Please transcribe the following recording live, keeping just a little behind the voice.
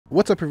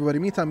What's up, everybody?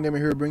 Meantime Gamer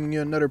here, bringing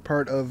you another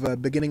part of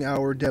beginning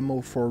hour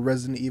demo for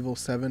Resident Evil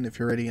 7. If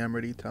you're ready, I'm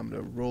ready. Time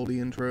to roll the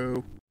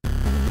intro.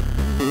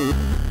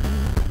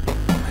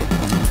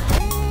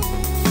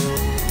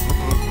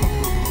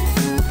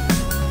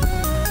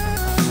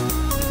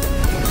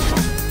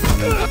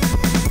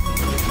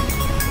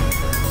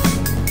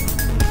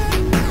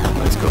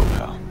 Let's go,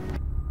 pal.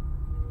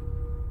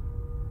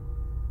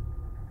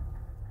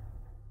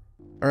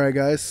 Alright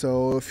guys,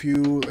 so if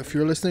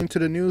you're listening to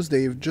the news,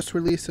 they've just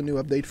released a new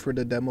update for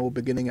the demo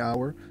beginning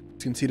hour. You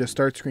can see the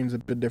start screen's a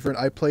bit different.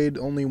 I played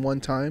only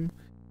one time.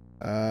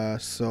 They,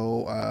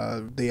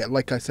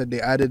 like I said, they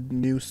added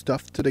new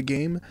stuff to the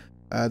game.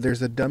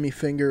 There's a dummy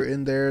finger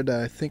in there that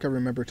I think I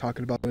remember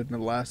talking about it in the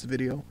last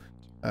video.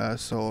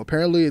 So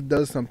apparently it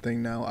does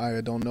something now.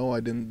 I don't know.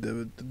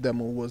 The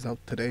demo was out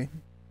today.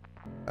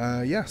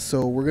 Yeah,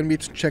 so we're gonna be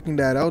checking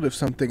that out, if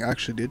something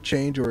actually did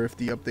change or if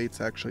the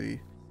updates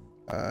actually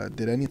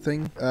did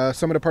anything.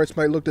 Some of the parts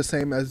might look the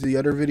same as the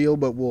other video,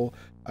 but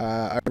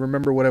I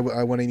remember what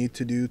I need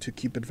to do to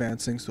keep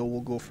advancing, so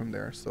we'll go from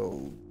there.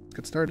 So let's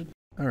get started.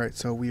 Alright,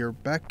 so we are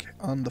back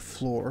on the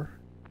floor.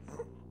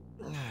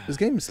 This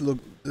game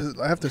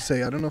I have to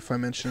say, I don't know if I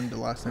mentioned the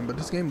last time, but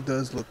this game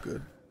does look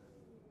good.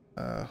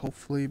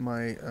 Hopefully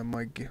my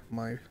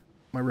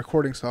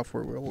recording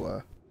software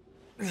will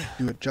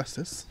do it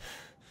justice.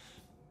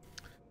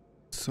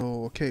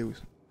 So okay,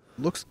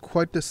 looks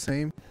quite the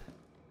same.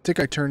 I think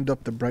I turned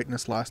up the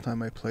brightness last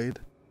time I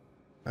played.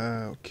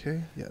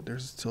 Okay, yeah,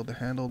 there's still the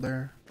handle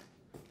there.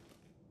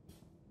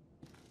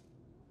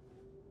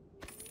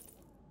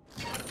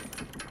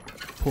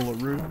 Pull a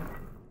room.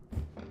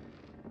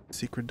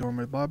 Secret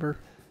dormant bobber.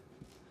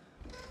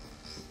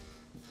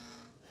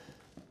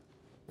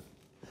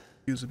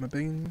 Use a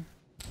bean.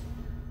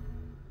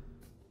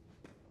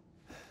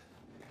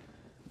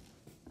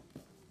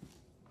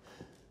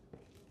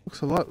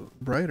 Looks a lot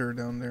brighter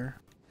down there.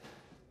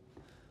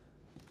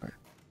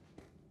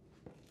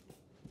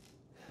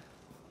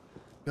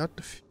 Got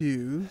the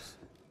fuse.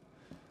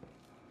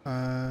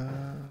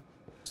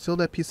 Still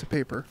that piece of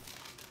paper.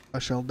 I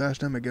shall dash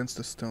them against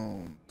the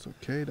stones.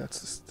 Okay,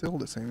 that's still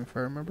the same if I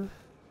remember.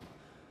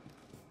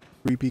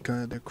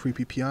 The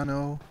creepy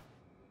piano.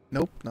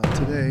 Nope, not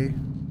today.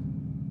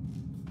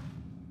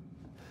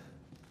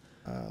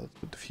 Let's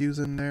put the fuse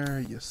in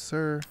there. Yes,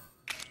 sir.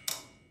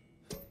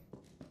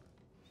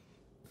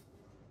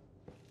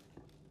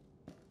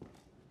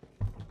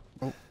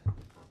 Oh.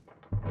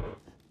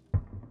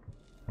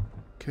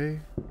 Okay.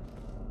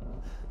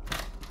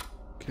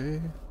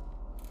 Okay.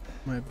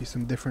 Might be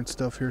some different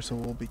stuff here, so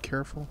we'll be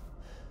careful.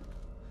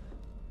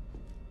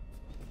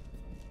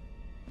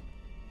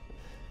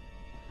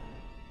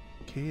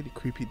 Okay, the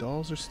creepy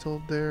dolls are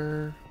still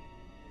there.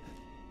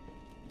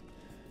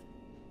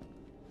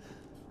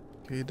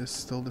 Okay, this is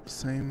still the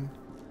same.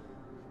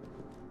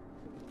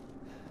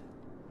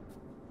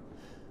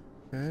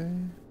 Okay.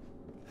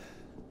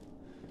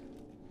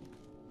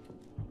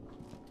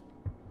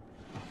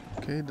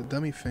 Okay, the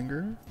dummy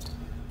finger.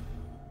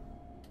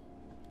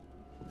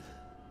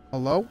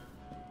 Hello?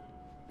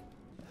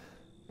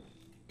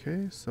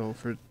 Okay, so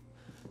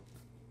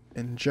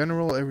in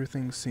general,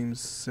 everything seems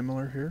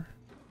similar here.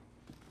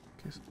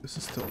 Okay, so this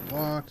is still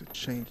locked, it's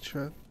chained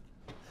shut.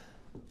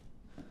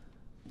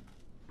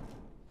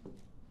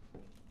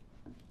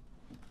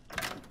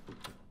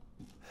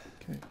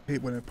 Okay, I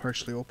hate when it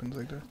partially opens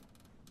like that.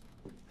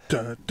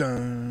 Dun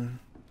dun!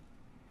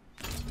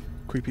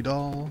 Creepy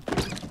doll.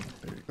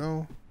 There you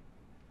go.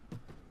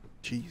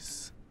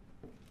 Jeez.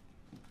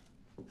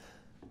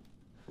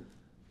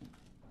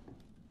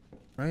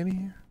 Right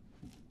here.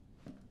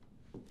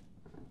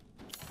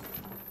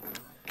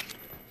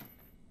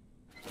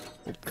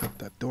 We'll cut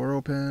that door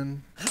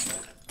open.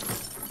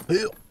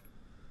 Ew.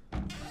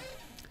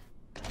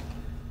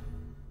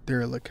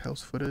 Derelict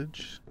house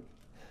footage.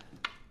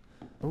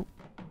 Oh.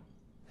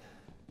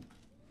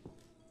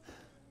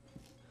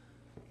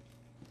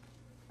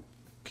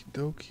 Okie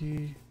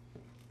dokie.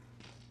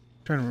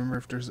 Trying to remember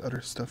if there's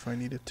other stuff I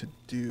needed to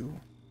do.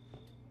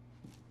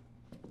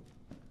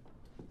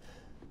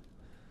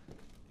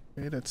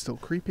 Okay, that's still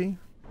creepy.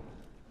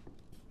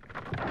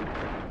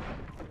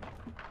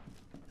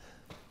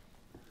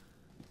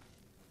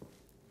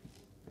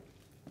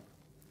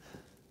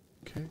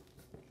 Okay.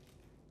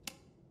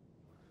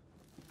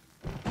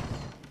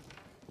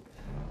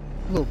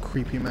 Little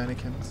creepy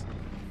mannequins.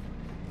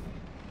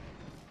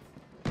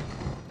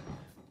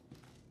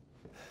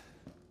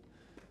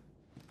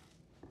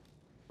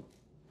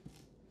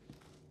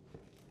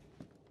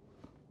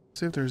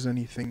 See if there's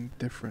anything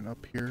different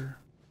up here.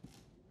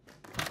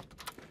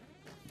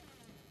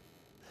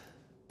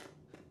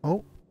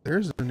 Oh,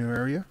 there's a new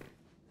area.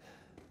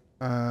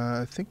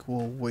 I think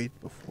we'll wait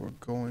before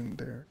going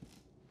there.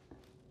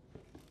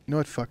 You know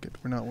what? Fuck it.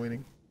 We're not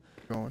waiting.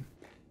 We're going.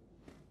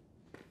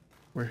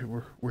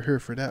 We're here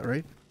for that,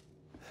 right?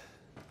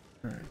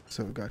 All right.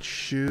 So we got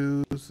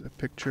shoes, a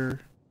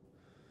picture.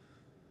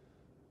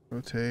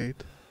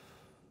 Rotate.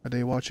 Are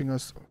they watching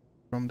us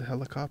from the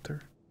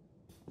helicopter?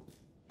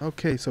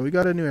 Okay, so we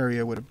got a new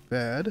area with a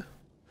bed.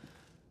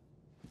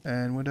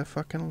 And with a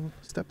fucking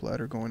step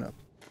ladder going up.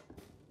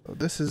 So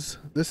this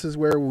is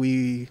where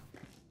we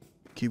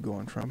keep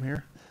going from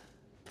here.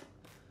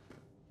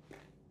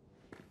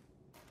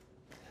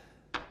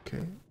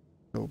 Okay.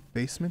 So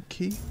basement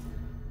key.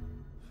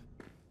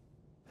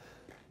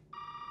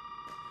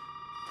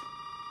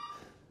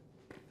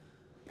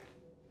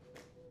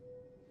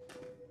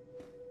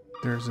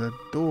 There's a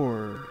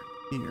door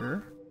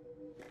here.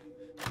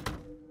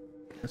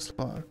 It's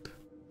locked.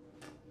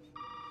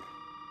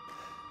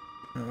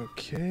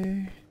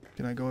 Okay.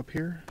 Can I go up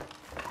here?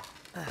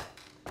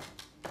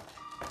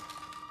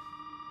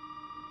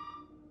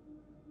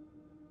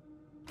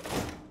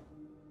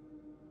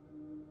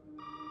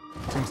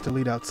 Seems to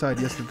lead outside.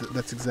 Yes,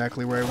 that's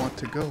exactly where I want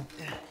to go.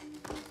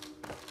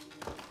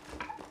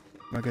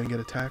 Am I gonna get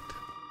attacked?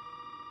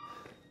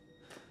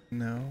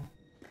 No.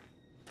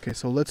 Okay,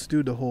 so let's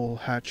do the whole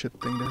hatchet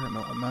thing there.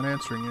 No, I'm not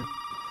answering you.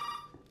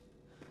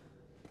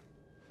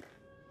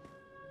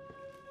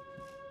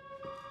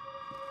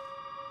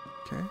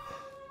 Okay.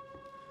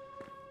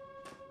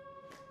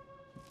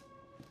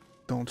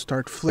 Don't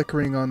start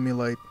flickering on me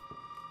like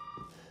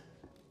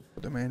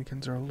the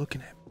mannequins are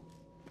looking at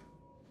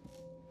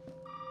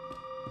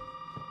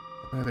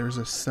me. There's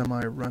a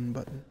semi-run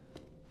button.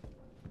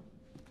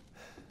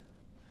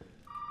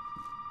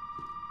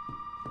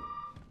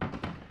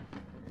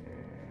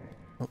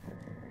 Oh.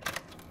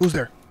 Who's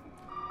there?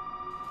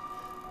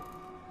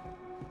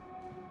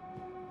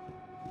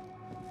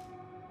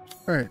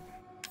 Alright.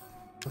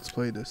 Let's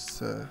play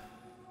this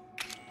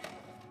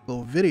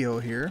little video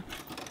here.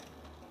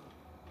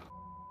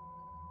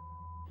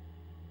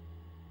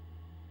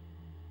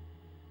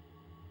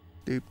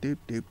 Doop doop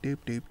doop doop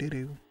doop doo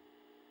doo.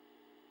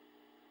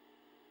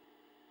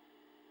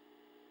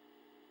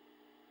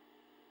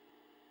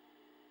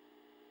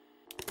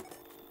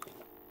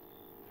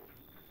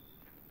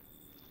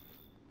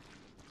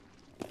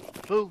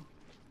 Boo.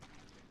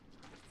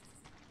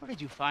 Where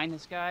did you find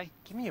this guy?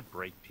 Give me a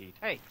break, Pete.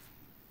 Hey,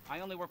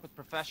 I only work with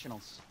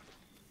professionals.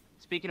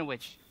 Speaking of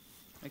which,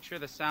 make sure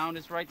the sound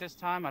is right this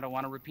time. I don't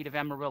want a repeat of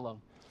Amarillo.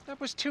 That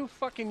was 2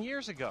 fucking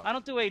years ago. I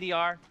don't do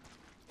ADR.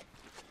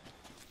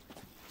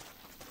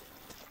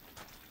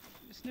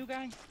 This new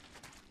guy? I'm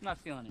not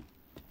feeling it.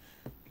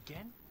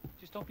 Again?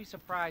 Just don't be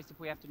surprised if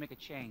we have to make a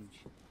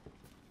change.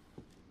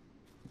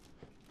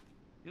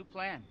 New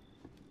plan.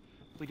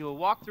 We do a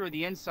walkthrough of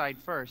the inside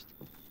first,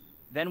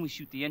 then we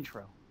shoot the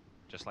intro.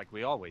 Just like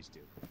we always do.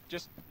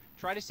 Just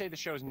try to say the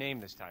show's name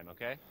this time,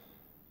 okay?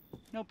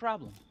 No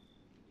problem.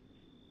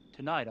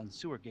 Tonight on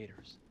Sewer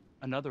Gators,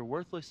 another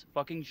worthless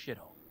fucking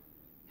shithole.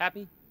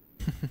 Happy?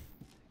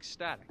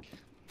 Ecstatic.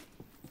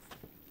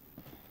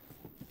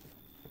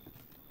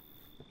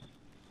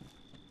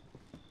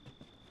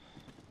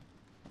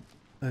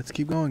 Let's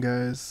keep going,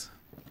 guys.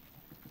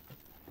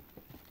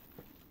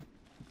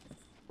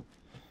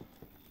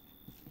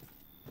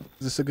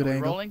 Is this a good Are we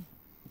angle? rolling?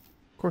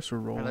 Of course we're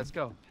All rolling. right, let's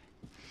go.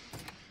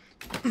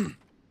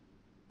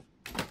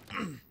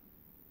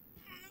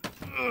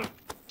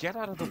 Get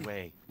out of the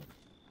way.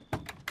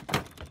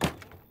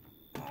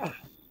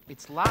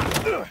 It's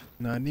locked.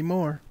 Not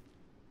anymore.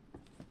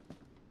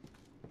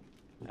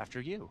 After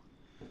you.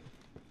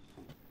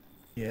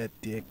 Yeah,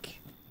 dick.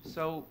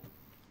 So,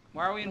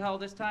 why are we in hell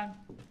this time?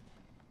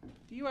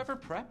 Do you ever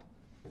prep?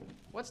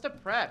 What's the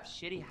prep?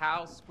 Shitty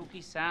house,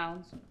 spooky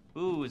sounds?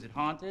 Ooh, is it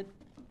haunted?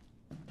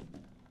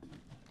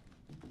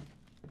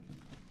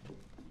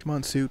 Come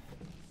on, suit.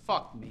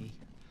 Fuck me.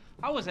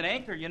 I was an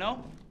anchor, you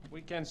know?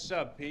 Weekend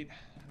sub, Pete.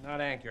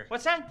 Not anchor.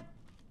 What's that?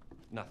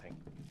 Nothing.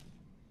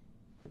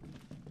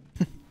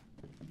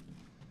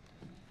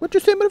 What you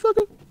say,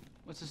 motherfucker?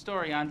 What's the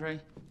story, Andre?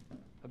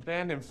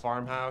 Abandoned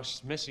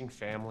farmhouse, missing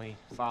family,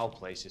 foul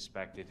play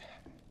suspected.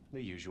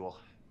 The usual.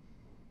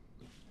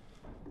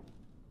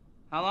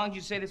 How long did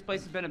you say this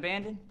place has been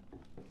abandoned?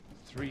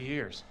 3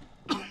 years.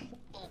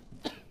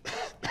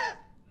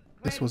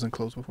 This wasn't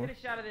closed before. Get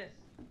a shot of this.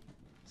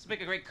 Let's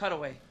make a great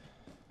cutaway.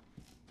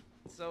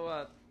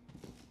 So,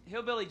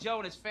 Hillbilly Joe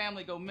and his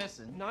family go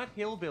missing. Not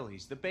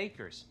hillbillies, the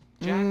Bakers.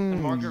 Jack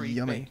and Marguerite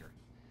yummy. Baker.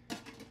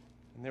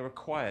 And they were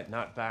quiet,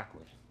 not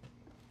backward.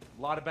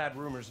 A lot of bad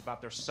rumors about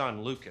their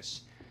son,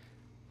 Lucas.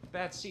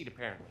 Bad seed,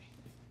 apparently.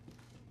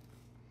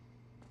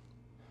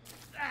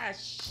 Ah,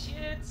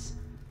 shit.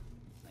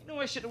 I knew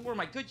I should have worn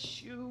my good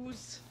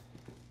shoes.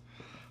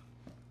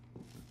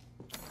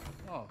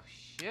 Oh,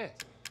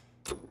 shit.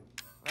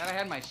 Glad I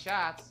had my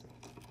shots.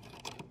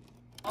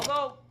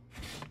 Although,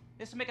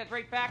 this would make a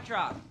great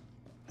backdrop.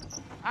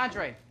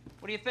 Andre,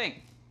 what do you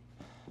think?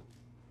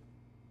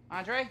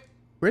 Andre?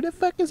 Where the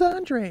fuck is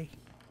Andre?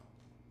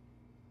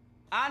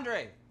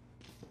 Andre!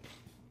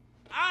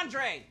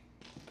 Andre!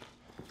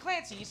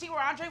 Clancy, you see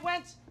where Andre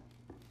went?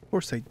 Of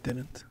course I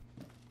didn't.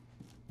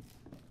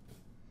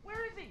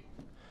 Where is he?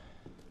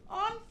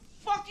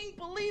 Unfucking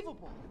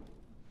believable.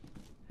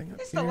 Hang up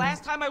This is the here.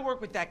 last time I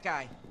work with that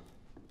guy.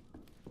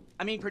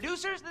 I mean,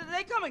 producers,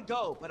 they come and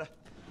go, but a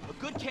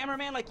good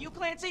cameraman like you,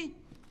 Clancy,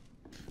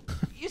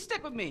 you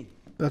stick with me.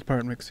 That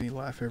part makes me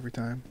laugh every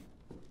time.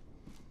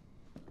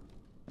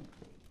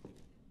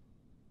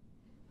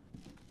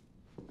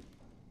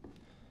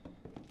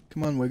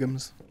 Come on,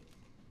 Wiggums.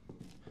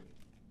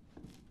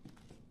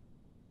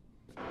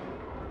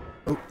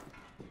 Oh,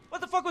 What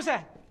the fuck was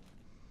that?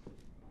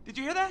 Did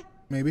you hear that?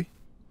 maybe.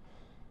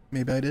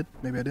 Maybe I did.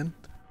 Maybe I didn't.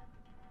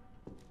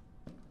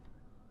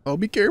 Oh,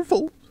 be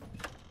careful.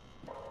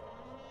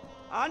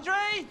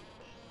 Andre?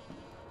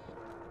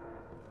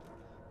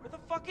 Where the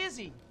fuck is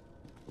he?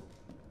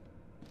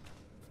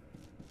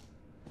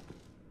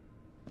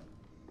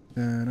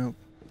 No.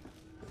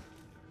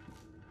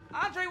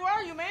 Andre, where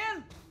are you,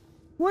 man?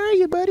 Where are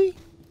you, buddy?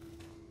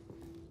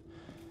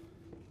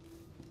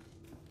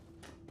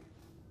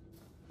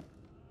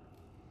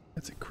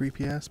 That's a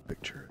creepy ass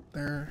picture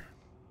there.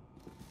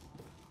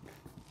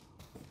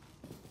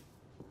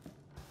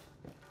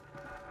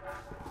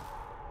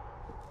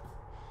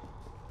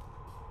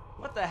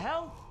 What the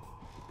hell?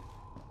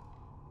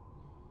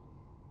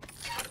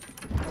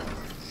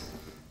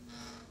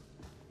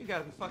 You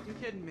gotta be fucking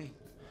kidding me.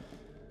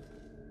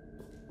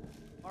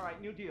 All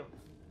right, new deal.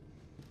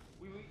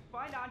 We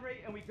find Andre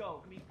and we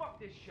go. I mean, fuck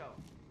this show.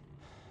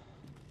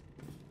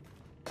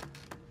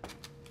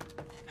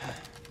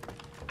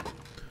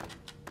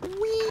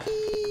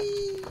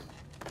 Whee!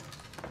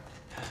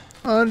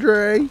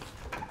 Andre,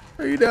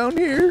 are you down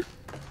here?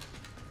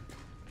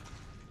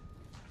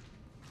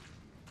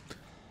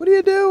 What are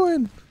you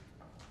doing?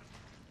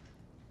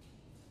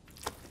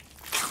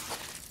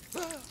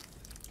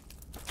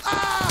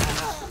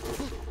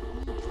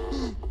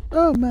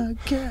 Oh my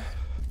god.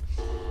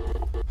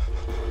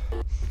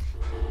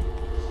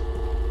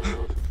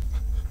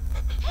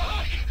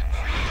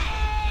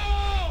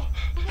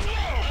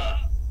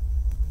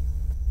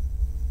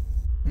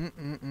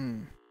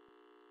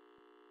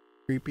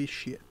 Creepy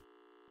shit.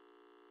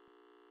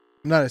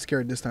 I'm not as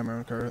scared this time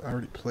around because I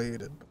already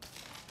played it.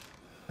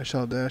 I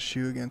shall dash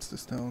you against the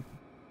stone.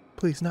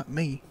 Please, not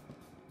me.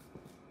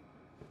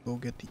 Go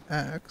get the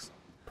axe.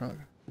 Probably.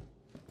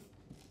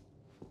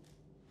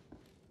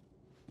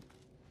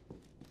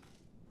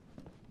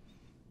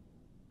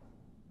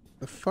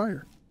 The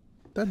fire.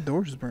 That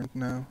door's burnt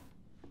now.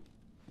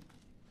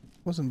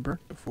 Wasn't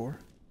burnt before.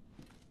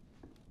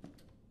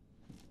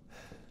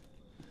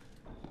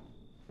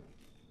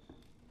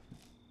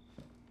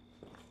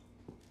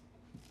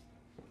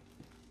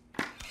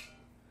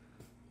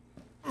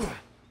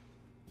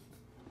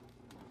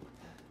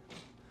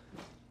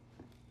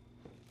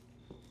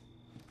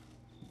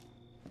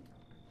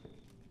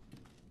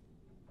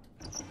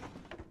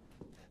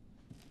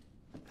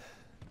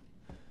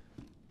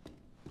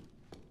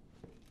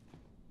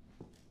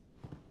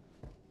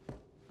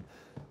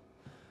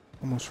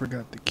 Almost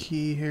forgot the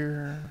key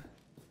here.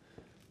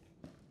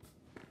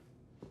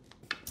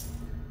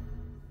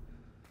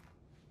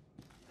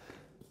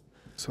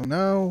 So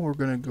now we're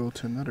gonna go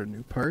to another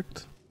new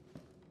part.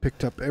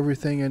 Picked up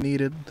everything I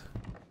needed.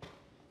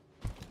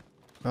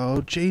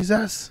 Oh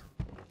Jesus!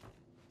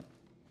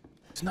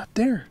 It's not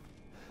there.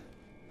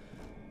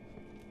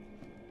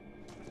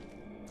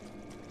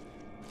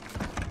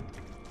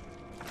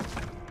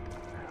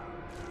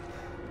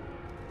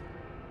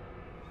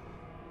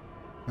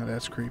 Now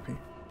that's creepy.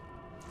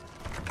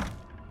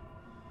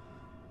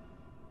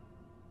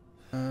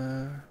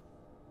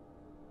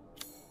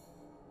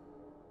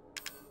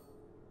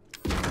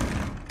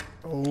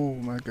 Oh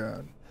my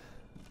god.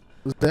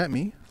 Was that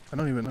me? I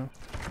don't even know.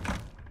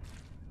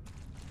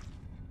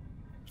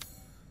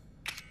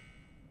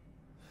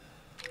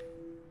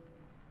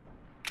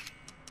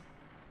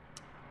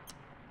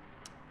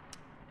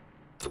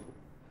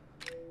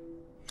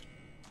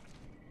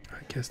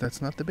 I guess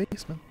that's not the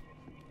basement.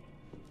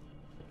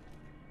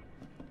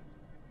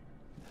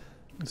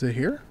 Is it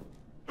here?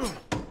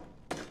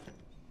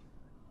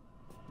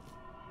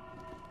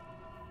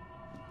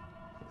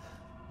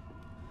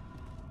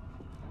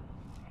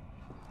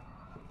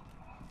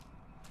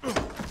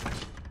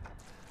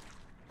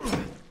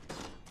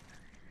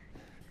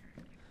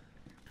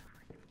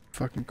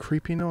 Fucking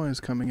creepy noise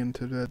coming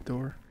into that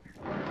door.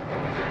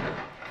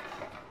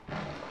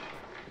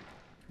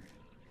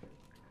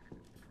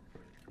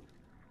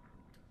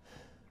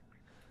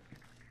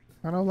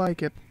 I don't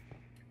like it.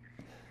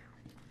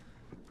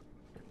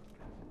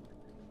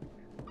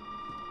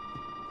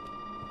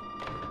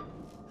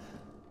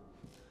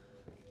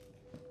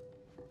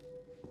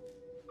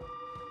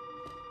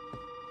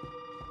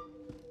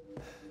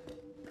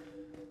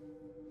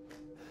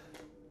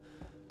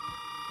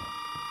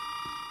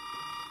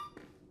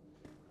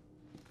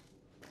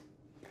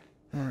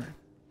 Alright.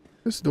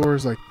 This door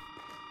is like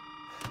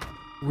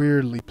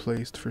weirdly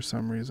placed for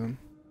some reason.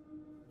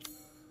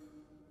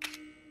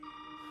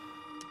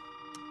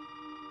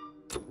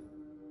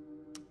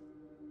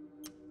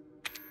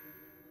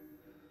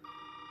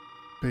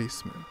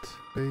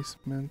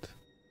 Basement.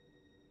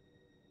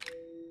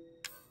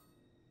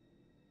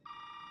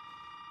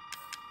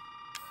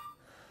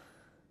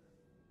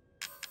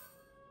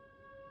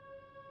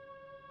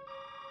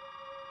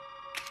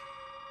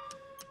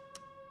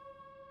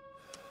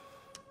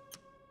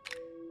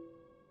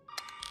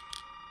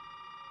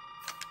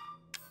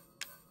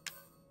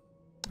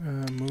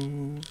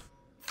 Move.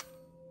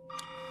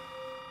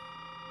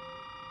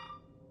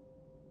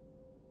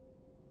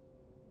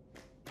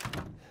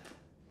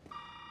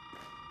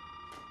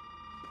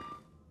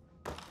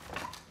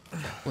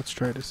 Let's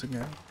try this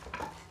again.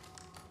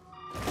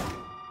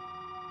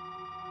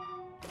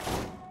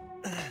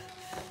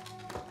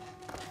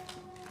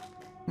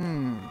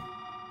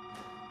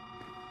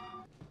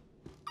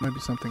 Might be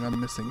something I'm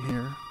missing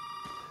here.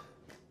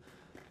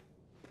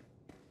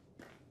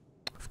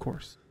 Of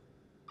course.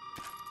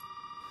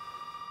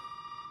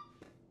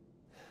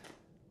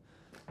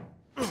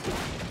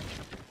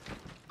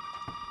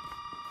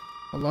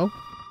 Hello?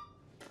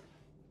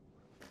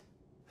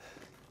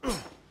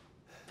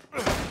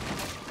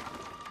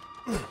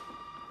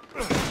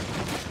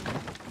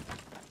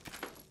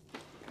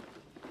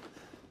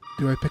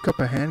 Do I pick up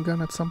a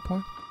handgun at some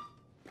point?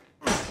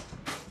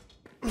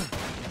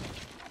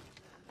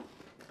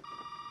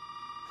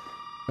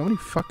 How many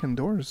fucking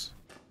doors?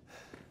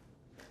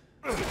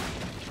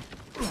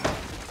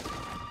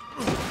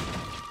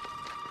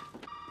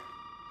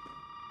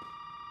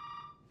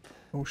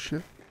 Oh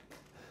shit.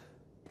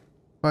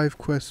 5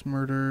 quests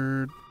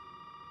murdered.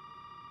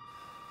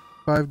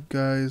 5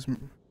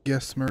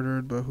 guests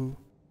murdered, but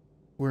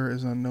where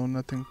is unknown.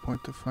 Nothing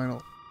point to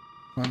final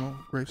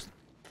graves.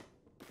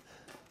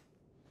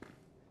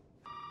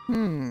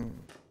 Yeah,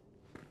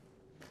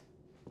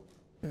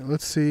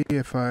 let's see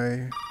if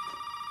I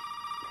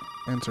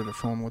answer the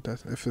phone with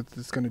that, if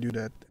it's gonna do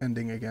that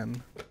ending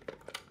again.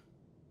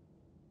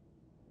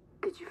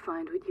 Did you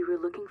find what you were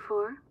looking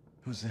for?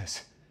 Who's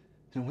this?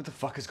 And what the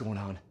fuck is going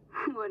on?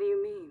 What do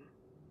you mean?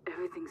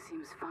 Everything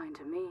seems fine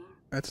to me.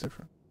 That's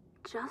different.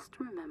 Just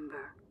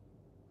remember,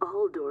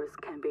 all doors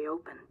can be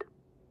opened.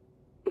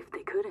 If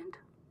they couldn't,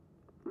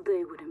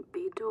 they wouldn't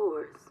be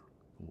doors.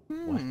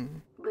 What?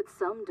 But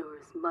some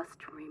doors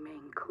must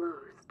remain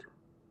closed.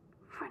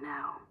 For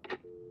now.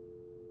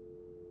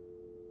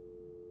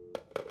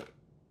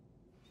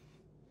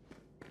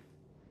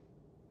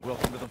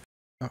 Welcome to the...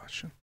 Oh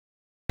shit.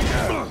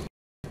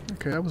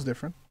 Okay, that was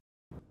different.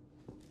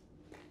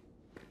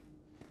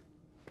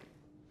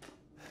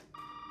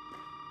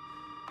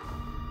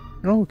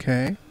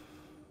 Okay.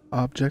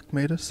 Object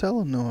made a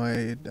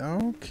solenoid.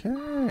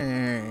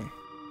 Okay.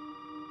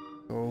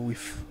 So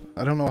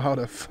I don't know how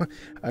to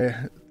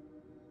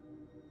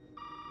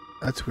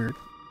that's weird.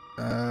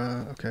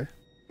 Okay.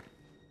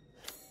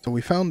 So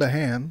we found a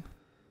hand.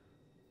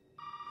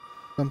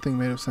 Something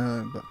made of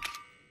solenoid, but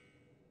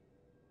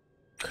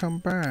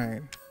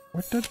combine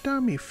with the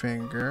dummy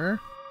finger.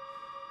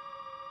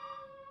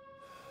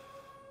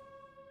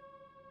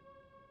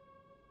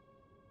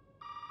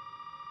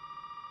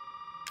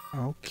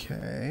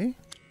 Okay.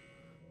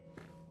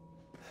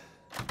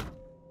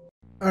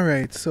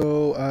 Alright,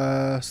 so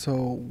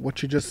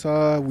what you just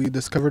saw, we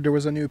discovered there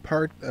was a new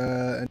part,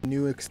 a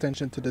new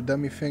extension to the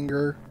dummy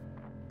finger.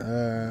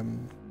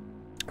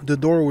 The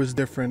door was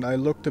different. I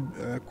looked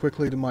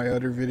quickly to my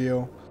other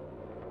video,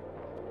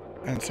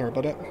 and sorry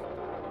about that.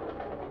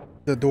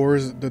 The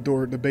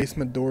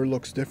basement door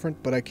looks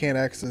different, but I can't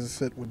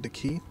access it with the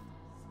key.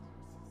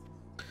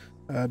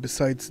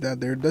 Besides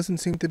that, there doesn't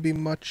seem to be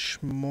much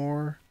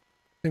more.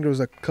 I think there was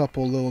a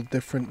couple little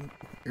different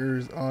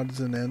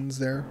odds and ends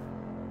there.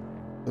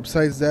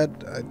 Besides that,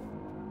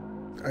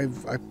 I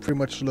pretty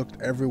much looked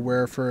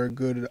everywhere for a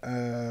good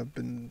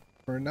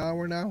for an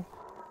hour now.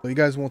 So you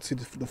guys won't see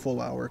the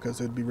full hour because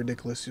it would be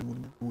ridiculous.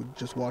 You would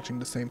just watching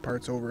the same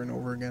parts over and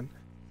over again.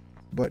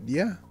 But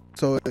yeah,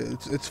 so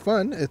it's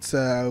fun. It's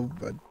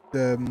the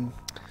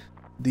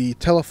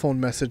telephone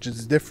message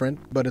is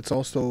different, but it's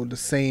also the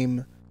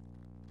same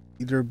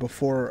either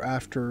before or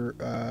after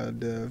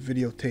the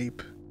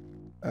videotape.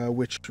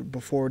 Which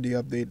before the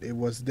update it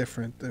was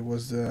different. It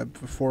was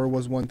before it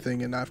was one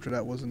thing and after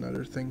that was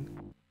another thing.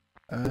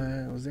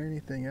 Was there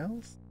anything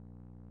else?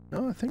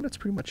 No, I think that's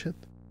pretty much it.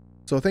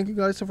 So thank you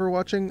guys for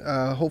watching.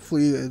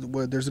 Hopefully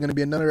there's going to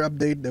be another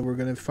update that we're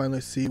going to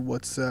finally see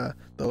what's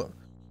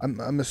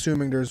I'm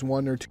assuming there's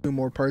 1 or 2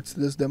 more parts to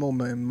this demo.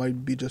 It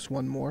might be just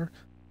 1 more.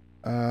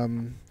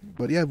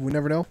 But yeah, we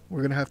never know.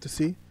 We're going to have to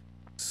see.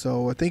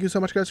 So thank you so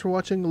much guys for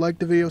watching. Like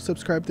the video,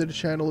 subscribe to the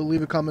channel,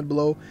 leave a comment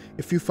below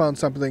if you found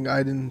something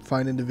I didn't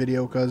find in the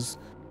video, because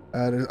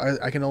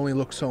I can only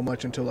look so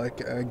much until I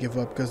give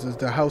up, because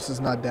the house is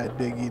not that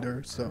big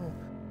either, so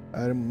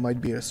it might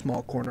be a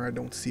small corner I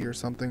don't see or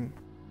something.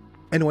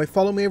 Anyway,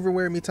 follow me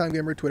everywhere,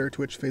 MeTimeGamer, Twitter,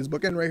 Twitch,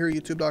 Facebook, and right here,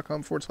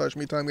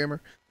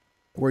 youtube.com/MeTimeGamer,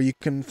 where you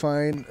can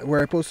find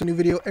where I post a new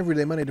video every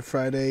day, Monday to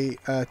Friday,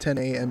 10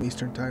 a.m.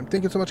 Eastern Time.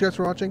 Thank you so much guys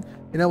for watching,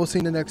 and I will see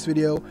you in the next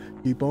video.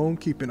 Keep on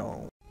keeping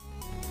on.